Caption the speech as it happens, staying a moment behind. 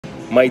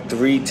My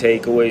three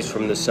takeaways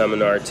from the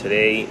seminar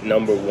today: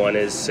 number one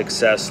is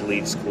success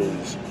leaves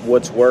clues.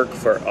 What's worked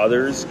for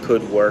others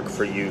could work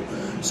for you.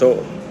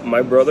 So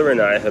my brother and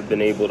I have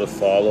been able to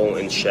follow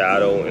and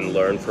shadow and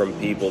learn from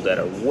people that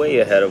are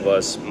way ahead of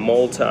us,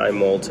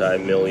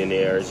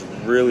 multi-millionaires,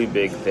 really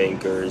big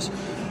thinkers,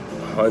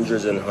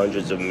 hundreds and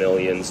hundreds of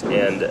millions,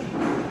 and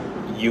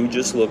you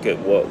just look at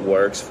what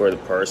works for the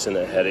person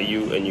ahead of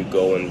you and you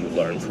go and you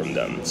learn from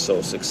them.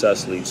 So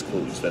success leaves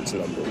clues. That's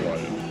number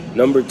one.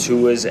 Number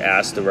two is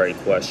ask the right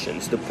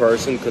questions. The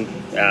person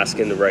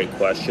asking the right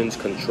questions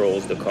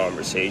controls the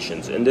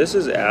conversations. And this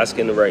is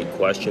asking the right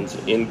questions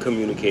in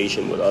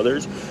communication with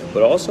others,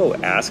 but also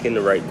asking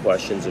the right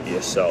questions of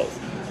yourself.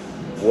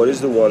 What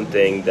is the one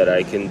thing that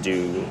I can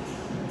do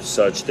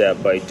such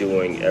that by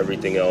doing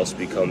everything else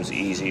becomes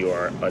easy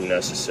or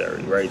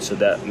unnecessary, right? So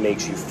that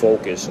makes you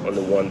focus on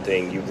the one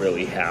thing you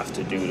really have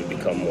to do to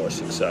become more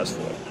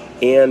successful.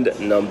 And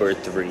number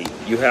three,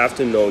 you have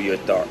to know your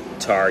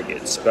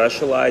target.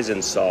 Specialize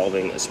in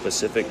solving a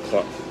specific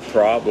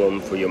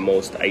problem for your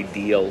most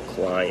ideal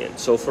client.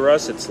 So for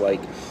us, it's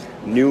like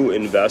new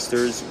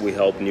investors. We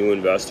help new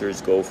investors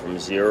go from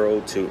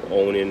zero to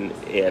owning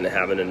and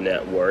having a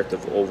net worth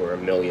of over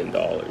 $1 million.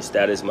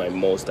 That is my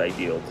most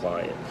ideal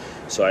client.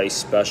 So I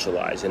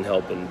specialize in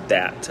helping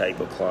that type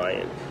of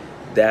client.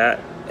 That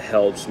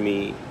helps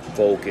me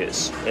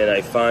focus, and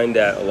I find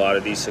that a lot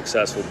of these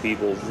successful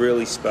people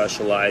really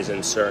specialize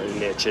in certain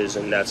niches,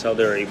 and that's how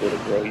they're able to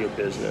grow your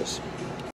business.